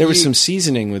there was some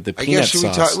seasoning with the peanut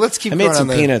sauce. Let's keep I going made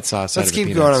some on peanut sauce out of Let's the keep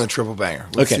peanuts. going on the triple banger.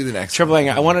 Let's do the next triple one.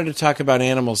 banger. I wanted to talk about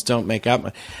animals don't make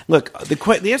out. Look, the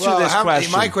answer to this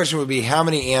question... My question would be, how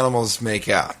many animals make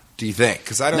out, do you think?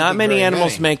 Because I don't Not think many very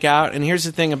animals make out, and here's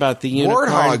the thing about the unicorn.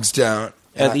 Warthogs don't.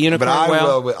 The unicorn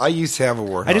whale. I used to have a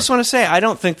warthog. I just want to say, I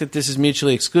don't think that this is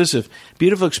mutually exclusive.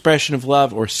 Beautiful expression of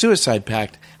love or suicide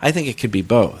pact, I think it could be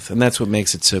both, and that's what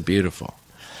makes it so beautiful.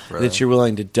 Really? That you're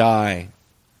willing to die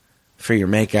for your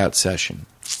makeout session,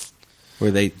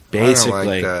 where they basically, I don't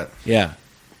like that. Yeah,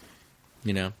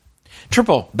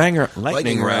 triple banger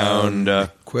lightning round.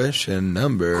 Question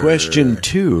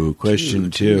 2.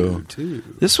 Question two.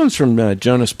 This one's from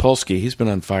Jonas Polsky. He's been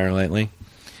on fire lately.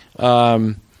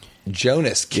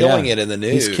 Jonas killing Yeah. it in the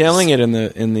news. He's killing it in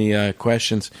the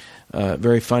questions.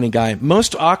 Very funny guy.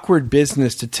 Most awkward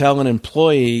business to tell an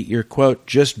employee you're, quote,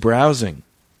 just browsing.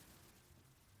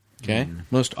 Okay?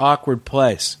 Most awkward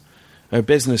place or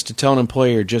business to tell an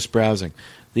employee you're just browsing.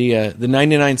 The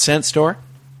 99-cent store?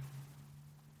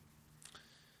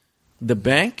 The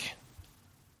bank?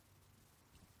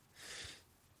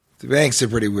 The bank's a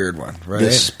pretty weird one, right?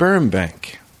 The sperm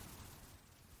bank.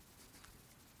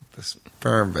 The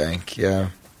sperm bank, yeah.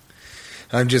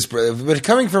 But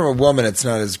coming from a woman, it's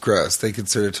not as gross. They could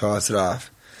sort of toss it off.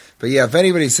 But yeah, if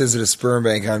anybody says at a sperm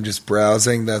bank, I'm just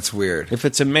browsing, that's weird. If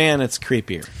it's a man, it's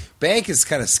creepier. Bank is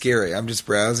kind of scary. I'm just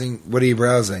browsing. What are you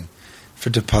browsing? For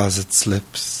deposit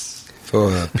slips,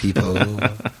 for people,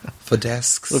 for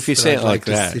desks. Well, if you say it like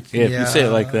that. Yeah, if you say it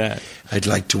like that. I'd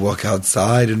like to walk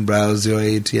outside and browse your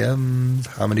ATMs.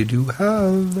 How many do you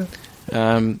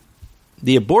have?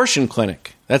 The abortion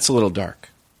clinic. That's a little dark.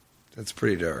 That's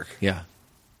pretty dark. Yeah.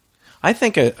 I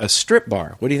think a strip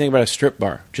bar. What do you think about a strip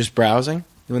bar? Just browsing?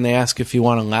 When they ask if you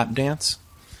want a lap dance?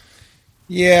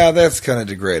 Yeah, that's kind of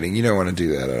degrading. You don't want to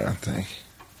do that, I don't think.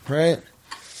 Right?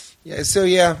 Yeah, so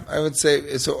yeah, I would say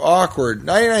it's so awkward.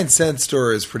 99-cent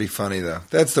store is pretty funny, though.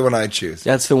 That's the one I choose.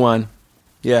 That's the one.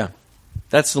 Yeah.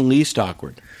 That's the least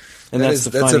awkward. And that's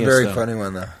the funniest. That's a very though. funny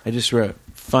one, though. I just wrote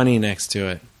funny next to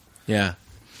it. Yeah.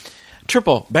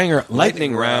 Triple banger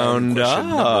lightning round.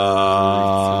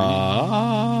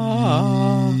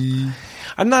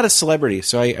 I'm not a celebrity,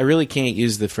 so I really can't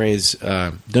use the phrase,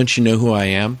 don't you know who I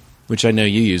am? Which I know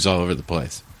you use all over the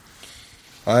place.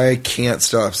 I can't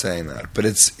stop saying that. But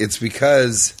it's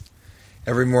because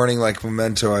every morning, like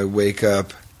Memento, I wake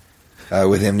up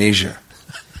with amnesia.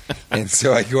 And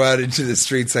so I go out into the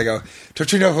streets, I go,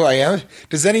 don't you know who I am?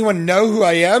 Does anyone know who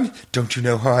I am? Don't you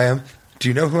know who I am? Do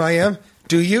you know who I am?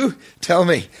 Do you? Tell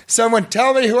me. Someone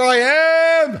tell me who I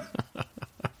am!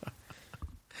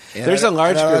 There's a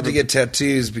large I'm not group allowed to get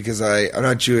tattoos because I'm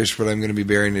not Jewish, but I'm going to be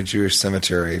buried in a Jewish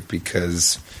cemetery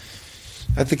because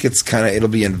I think it'll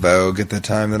be in vogue at the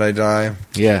time that I die.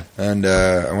 Yeah. And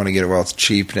I want to get it while it's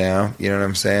cheap now. You know what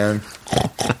I'm saying?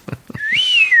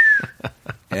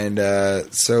 And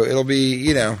so it'll be,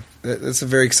 it's a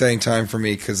very exciting time for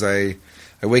me because I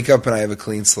wake up and I have a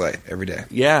clean slate every day.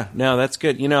 Yeah, no, that's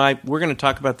good. We're going to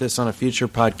talk about this on a future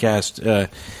podcast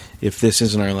if this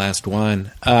isn't our last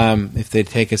one, if they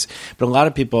take us. But a lot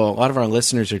of our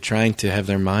listeners are trying to have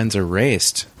their minds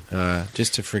erased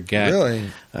just to forget. Really?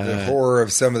 The horror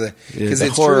of some of the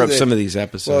horror of some of these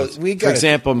episodes. Well, for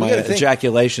example, my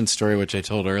ejaculation story, which I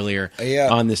told earlier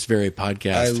on this very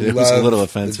podcast. It was a little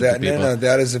offensive to people. No,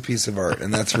 that is a piece of art,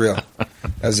 and that's real.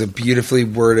 That was a beautifully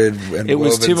worded and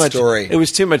woven story. It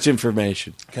was too much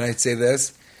information. Can I say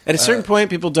this? At a certain point,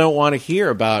 people don't want to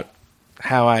hear about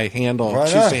how I choose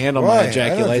to handle my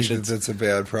ejaculation. I don't think that's a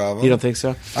bad problem. You don't think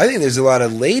so? I think there's a lot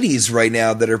of ladies right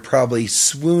now that are probably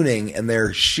swooning and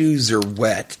their shoes are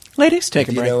wet. Ladies, take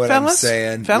a break. You know what Fellas, I'm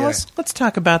saying? Fellas, let's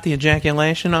talk about the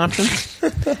ejaculation options.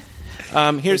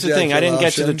 Here's the thing. I didn't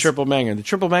get to the triple banger. The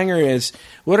triple banger is,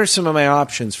 what are some of my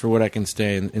options for what I can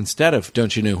stay instead of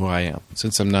don't you know who I am,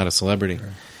 since I'm not a celebrity?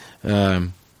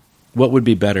 What would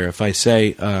be better if I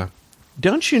say,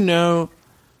 don't you know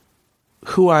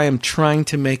who I am trying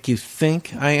to make you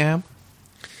think I am?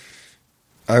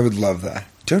 I would love that.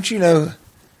 Don't you know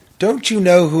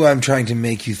who I'm trying to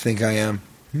make you think I am?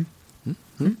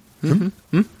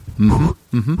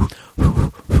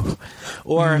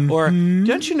 Or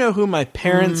don't you know who my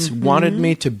parents wanted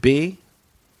me to be,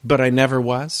 but I never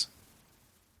was?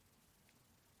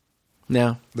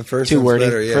 No. The first too one's wordy.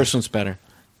 better, yeah. First one's better.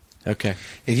 Okay.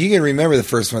 If you can remember the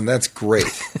first one, that's great.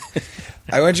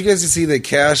 I want you guys to see that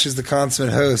Cash is the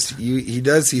consummate host.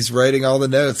 He's writing all the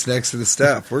notes next to the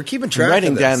stuff. We're keeping track writing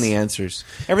of this. down the answers.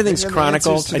 Everything's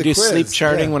chronicled. I do quiz. sleep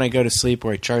charting Yeah. when I go to sleep,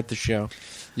 where I chart the show.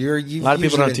 A lot of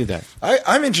people don't do that.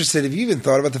 I'm interested. Have you even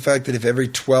thought about the fact that if every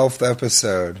 12th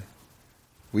episode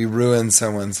we ruin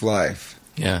someone's life,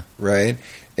 Yeah. right?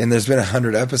 And there's been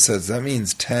 100 episodes, that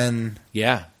means 10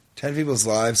 Yeah. people's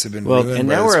lives have been Well, ruined and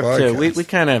by now this we're up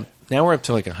podcast. now we're up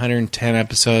to like 110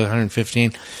 episodes,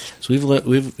 115. So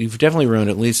we've definitely ruined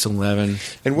at least 11.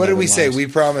 And what did we say? lives. We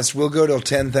promised we'll go till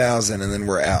 10,000 and then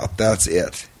we're out. That's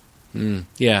it.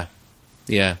 Yeah.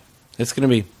 That's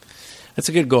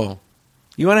a good goal.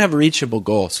 You want to have reachable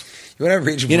goals. You want to have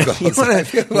reachable goals.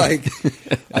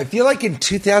 I feel like in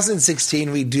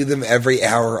 2016 we do them every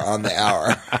hour on the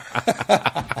hour.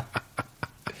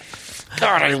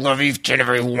 God, I love each and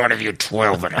every one of you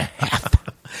 12 and a half.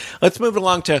 Let's move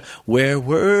along to Where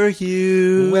Were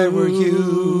You? Where were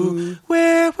you?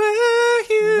 Where were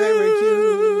you? Where were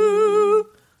you?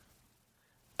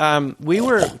 we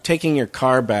were taking your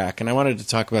car back, and I wanted to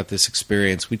talk about this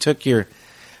experience. We took your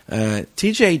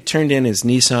TJ turned in his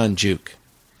Nissan Juke.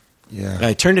 Yeah.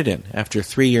 I turned it in after a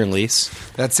 3-year lease.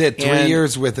 That's it. 3 And,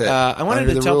 years with it. I wanted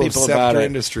under to the tell rule of people about Scepter it.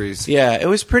 Industries. Yeah, it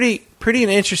was pretty an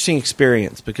interesting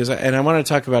experience because, and I want to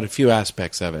talk about a few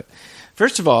aspects of it.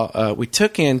 First of all, we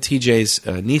took in TJ's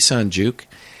Nissan Juke,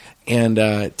 and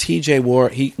TJ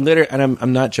wore and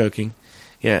I'm not joking.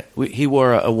 Yeah, he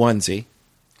wore a onesie.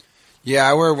 Yeah,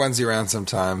 I wear a onesie around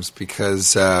sometimes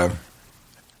because I'm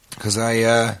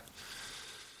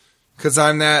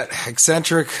that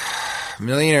eccentric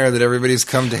millionaire that everybody's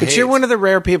come to hate. But you're one of the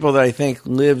rare people that I think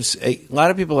lives. A lot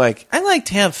of people are like, I like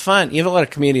to have fun. You have a lot of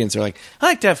comedians that are like, I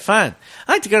like to have fun.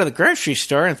 I like to go to the grocery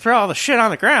store and throw all the shit on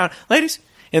the ground, ladies.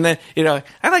 And then,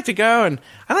 I like to go and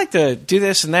I like to do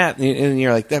this and that. And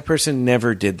you're like, that person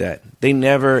never did that. They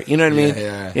never, you know what I mean?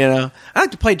 Yeah. I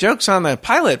like to play jokes on the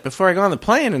pilot before I go on the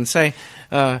plane and say,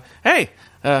 hey,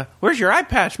 where's your eye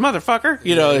patch, motherfucker?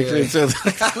 You know what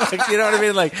I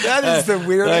mean? Like that is the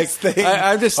weirdest thing.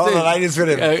 I just want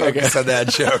to focus on that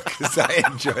joke because I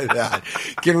enjoy that.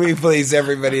 Can we please,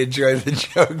 everybody, enjoy the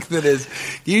joke that is?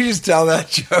 You just tell that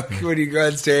joke when you go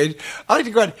on stage. I like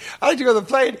to go on the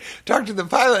plane, talk to the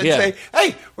pilot, and say,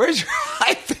 "Hey, where's your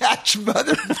eye patch,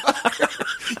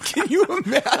 motherfucker?" Can you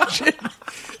imagine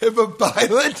if a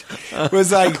pilot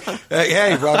was like,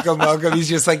 "Hey, welcome"? He's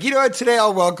just like, you know what? Today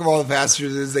I'll welcome all the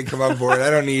passengers as they come on board. I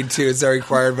don't need to. It's not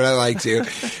required, but I like to.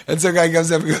 And some guy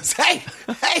comes up and goes, hey,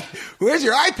 where's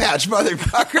your eye patch,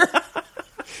 motherfucker?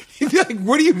 He'd be like,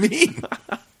 what do you mean?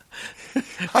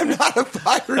 I'm not a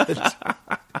pirate.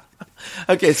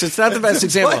 Okay, so it's not the best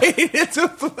example. It's a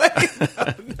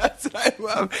plane. That's what I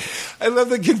love. I love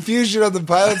the confusion on the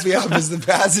pilot's behalf as the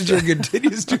passenger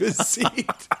continues to his seat.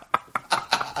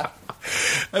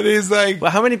 And he's like,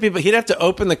 well, how many people? He'd have to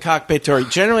open the cockpit door.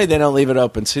 Generally, they don't leave it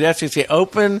open, so he'd have to say,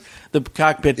 open the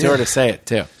cockpit door to say it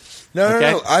too.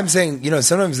 No. I'm saying,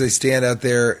 sometimes they stand out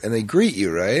there and they greet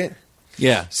you, right?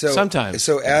 Yeah. So sometimes.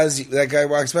 So as that guy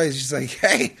walks by, he's just like,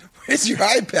 hey, where's your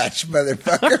eye patch,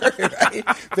 motherfucker? Right?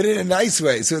 But in a nice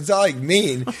way. So it's all like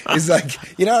mean. He's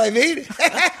like, you know what I mean?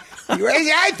 Where's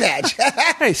your eye patch?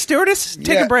 Hey, stewardess,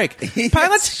 take a break.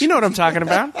 Pilots, you know what I'm talking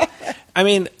about. I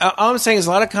mean, all I'm saying is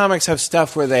a lot of comics have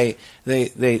stuff where they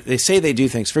say they do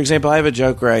things. For example, I have a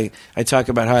joke where I talk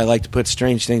about how I like to put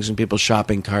strange things in people's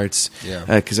shopping carts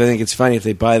because I think it's funny if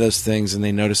they buy those things and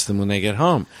they notice them when they get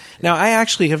home. Now, I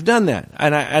actually have done that,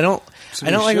 and I don't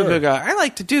like when people go, I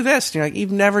like to do this. And you're like,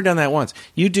 you've never done that once.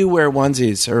 You do wear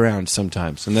onesies around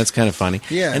sometimes, and that's kind of funny.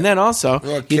 Yeah. And then also,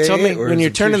 you told me when you're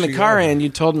turning the car in, you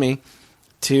told me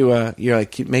to you're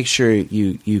like, make sure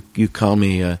you call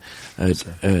me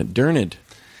Dernid.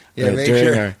 Yeah, make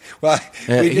sure. Well,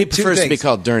 he prefers to be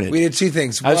called Dernid. We did two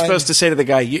things. I was supposed to say to the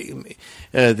guy,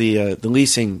 the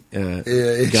leasing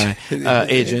guy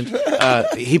agent,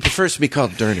 he prefers to be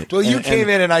called Dernid. Well, you came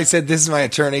in and I said, "This is my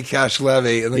attorney, Cash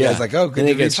Levy," and the guy's like, "Oh, good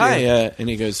to meet you." Hi, and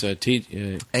he goes,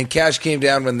 and Cash came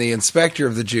down when the inspector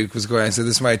of the Juke was going. I said,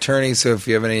 "This is my attorney, so if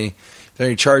you have any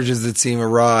charges that seem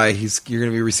awry, you're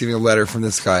going to be receiving a letter from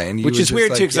this guy." And which is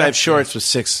weird too, because I have shorts with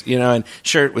 6, and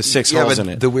shirt with 6 holes in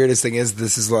it. The weirdest thing is,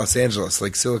 this is Los Angeles,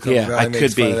 like Silicon Valley. I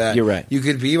could be. Fun of that. You're right. You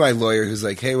could be my lawyer, who's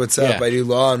like, "Hey, what's up? I do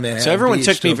law in Manhattan." So everyone Beach,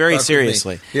 took me very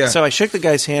seriously. Yeah. So I shook the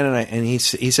guy's hand, and he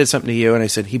said something to you, and I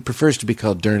said he prefers to be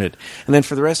called Dernid. And then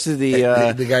for the rest of the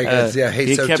guy goes, "Hey,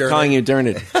 he so kept Dernid?" calling you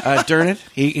Dernid. Dernid.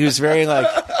 He was very like.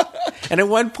 And at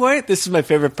one point, this is my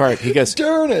favorite part. He goes,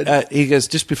 Dernid. He goes,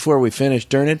 just before we finish,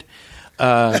 Dernid.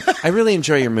 I really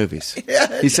enjoy your movies.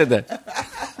 He said that.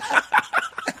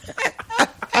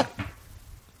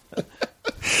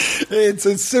 It's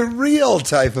a surreal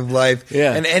type of life,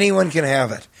 and anyone can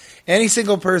have it. Any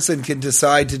single person can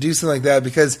decide to do something like that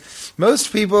because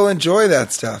most people enjoy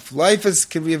that stuff. Life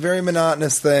can be a very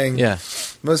monotonous thing. Yeah.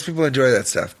 Most people enjoy that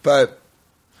stuff, but...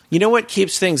 You know what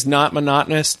keeps things not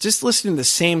monotonous? Just listening to the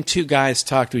same two guys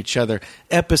talk to each other,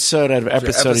 episode after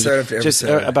episode, just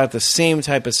about the same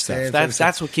type of stuff.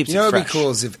 That's what keeps it fresh. You know what would be cool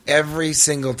is if every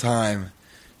single time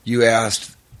you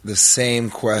asked the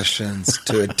same questions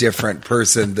to a different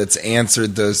person that's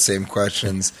answered those same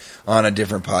questions on a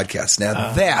different podcast.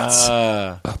 Now that's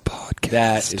a podcast.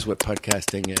 That is what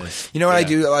podcasting is. You know what I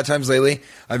do a lot of times lately?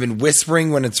 I've been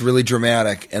whispering when it's really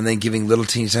dramatic and then giving little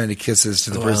teeny tiny kisses to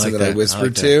the person that I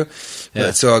whispered to. Yeah.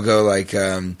 So I'll go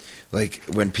like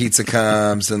when pizza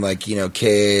comes and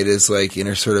Kate is in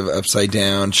her sort of upside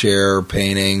down chair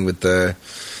painting with the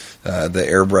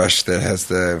airbrush that has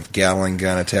the Gatling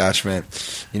gun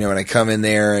attachment. When I come in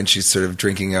there and she's sort of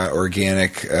drinking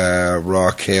organic raw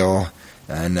kale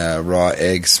and raw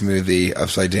egg smoothie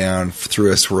upside down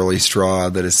through a swirly straw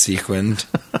that is sequined,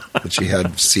 that she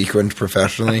had sequined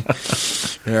professionally.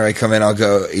 Whenever I come in, I'll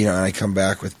go, and I come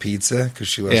back with pizza because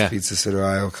she loves pizza, so do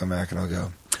I. I'll come back and I'll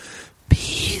go,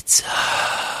 pizza.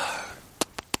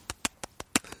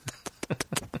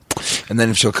 And then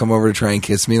if she'll come over to try and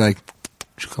kiss me,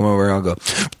 she'll come over and I'll go,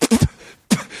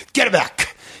 get it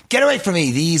back. Get away from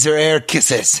me. These are air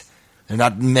kisses. They're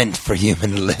not meant for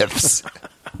human lips.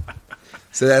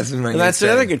 So that's my. That's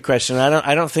another good question.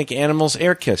 I don't think animals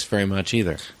air kiss very much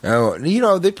either. Oh,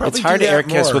 they probably. It's hard do to that air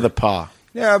kiss more. with a paw.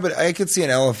 Yeah, but I could see an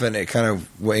elephant kind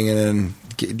of winging in.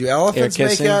 Do elephants Air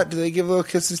make kissing? out? Do they give little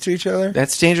kisses to each other?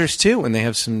 That's dangerous too when they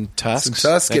have some tusks.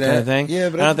 Some tusk that in kind it. of thing. Yeah,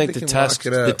 but I I don't think think they the can lock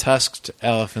it up. tusked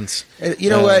elephants. And you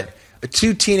know what?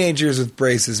 2 teenagers with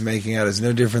braces making out is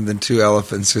no different than 2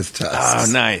 elephants with tusks.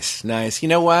 Oh, nice. You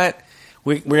know what?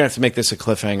 We're gonna have to make this a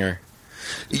cliffhanger.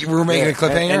 We're making a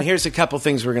cliffhanger? And here's a couple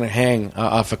things we're going to hang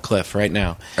off a cliff right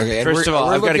now. Okay, and First of all,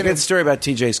 we're I've got a looking good at- story about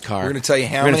TJ's car. We're gonna tell you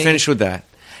how We're going many- to finish with that.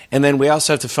 And then we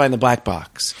also have to find the black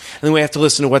box. And then we have to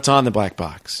listen to what's on the black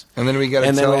box. And then we got to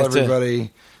And then tell we have to-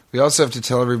 everybody. We also have to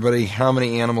tell everybody how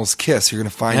many animals kiss. You're going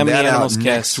to find How many that out animals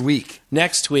next kiss? week.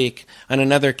 Next week on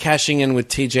another Cashing In with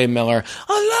TJ Miller.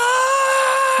 Alive!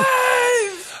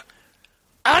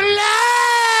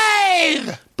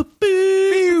 Alive!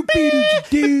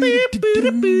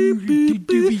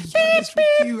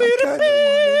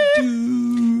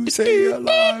 Say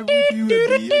alive with you at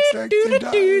the exact same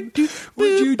time.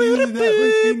 Would you do that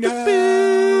with me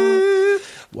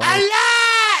now?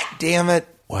 Alive! Damn it.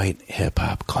 White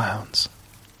hip-hop clowns.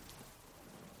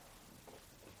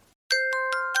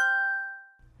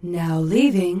 Now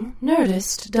leaving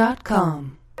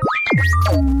Nerdist.com.